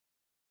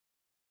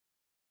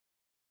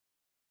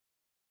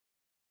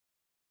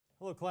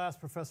Hello class,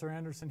 Professor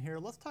Anderson here.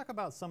 Let's talk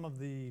about some of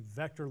the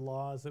vector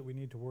laws that we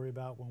need to worry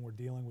about when we're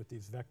dealing with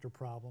these vector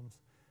problems.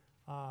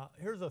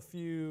 Here's a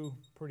few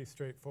pretty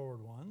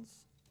straightforward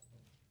ones.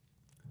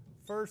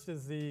 First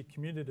is the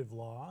commutative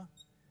law,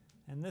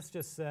 and this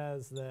just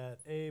says that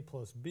A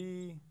plus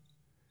B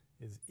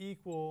is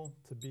equal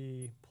to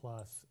B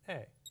plus A.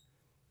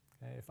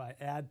 Okay, if I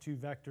add two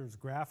vectors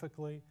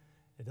graphically,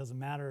 it doesn't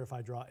matter if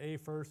I draw A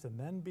first and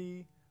then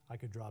B. I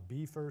could draw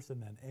B first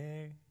and then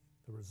A.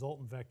 The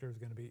resultant vector is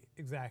going to be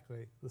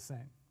exactly the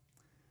same.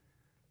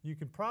 You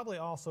can probably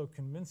also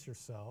convince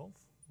yourself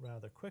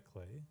rather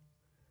quickly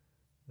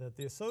that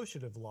the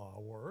associative law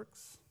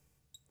works,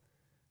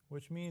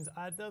 which means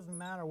it doesn't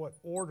matter what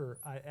order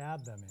I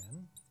add them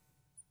in.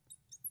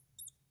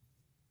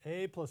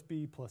 A plus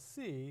B plus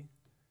C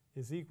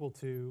is equal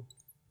to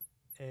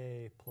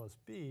A plus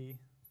B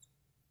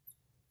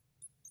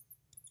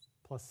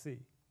plus C.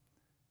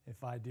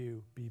 If I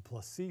do B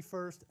plus C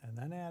first and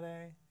then add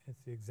A,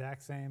 it's the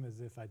exact same as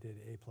if I did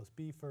A plus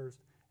B first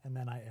and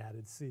then I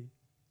added C.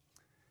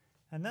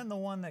 And then the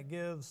one that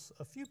gives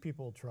a few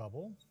people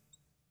trouble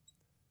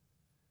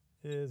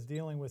is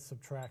dealing with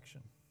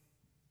subtraction.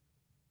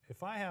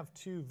 If I have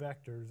two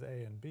vectors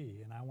A and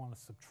B and I want to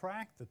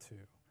subtract the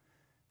two,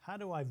 how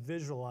do I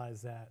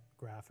visualize that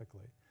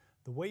graphically?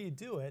 The way you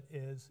do it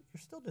is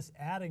you're still just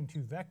adding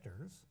two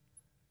vectors.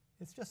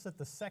 It's just that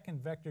the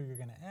second vector you're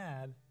going to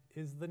add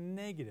is the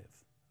negative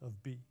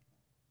of B.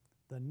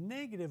 The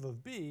negative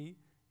of B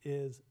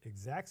is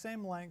exact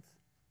same length,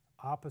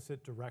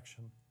 opposite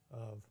direction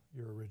of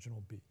your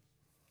original B.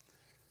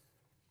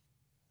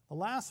 The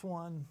last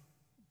one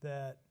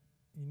that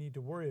you need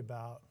to worry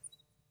about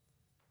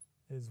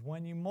is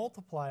when you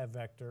multiply a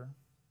vector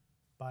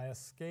by a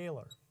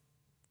scalar.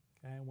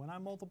 Okay? When I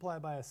multiply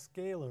by a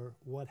scalar,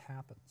 what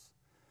happens?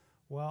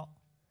 Well,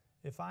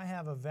 if I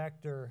have a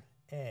vector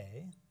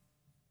A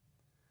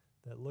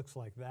that looks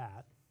like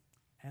that,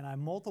 and I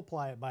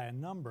multiply it by a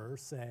number,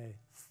 say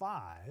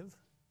 5,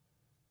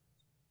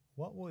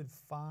 what would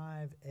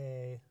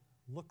 5a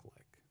look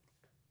like?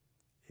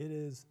 It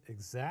is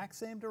exact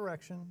same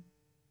direction,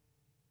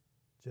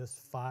 just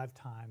 5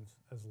 times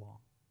as long.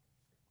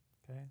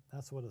 Okay?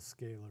 That's what a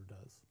scalar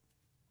does.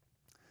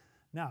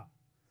 Now,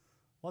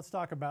 let's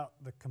talk about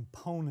the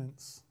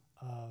components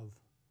of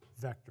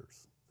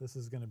vectors. This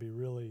is going to be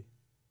really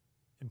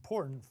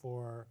important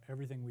for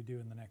everything we do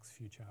in the next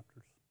few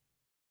chapters.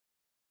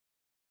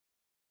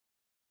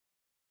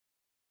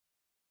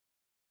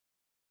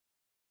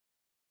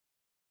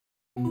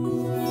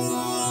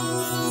 Música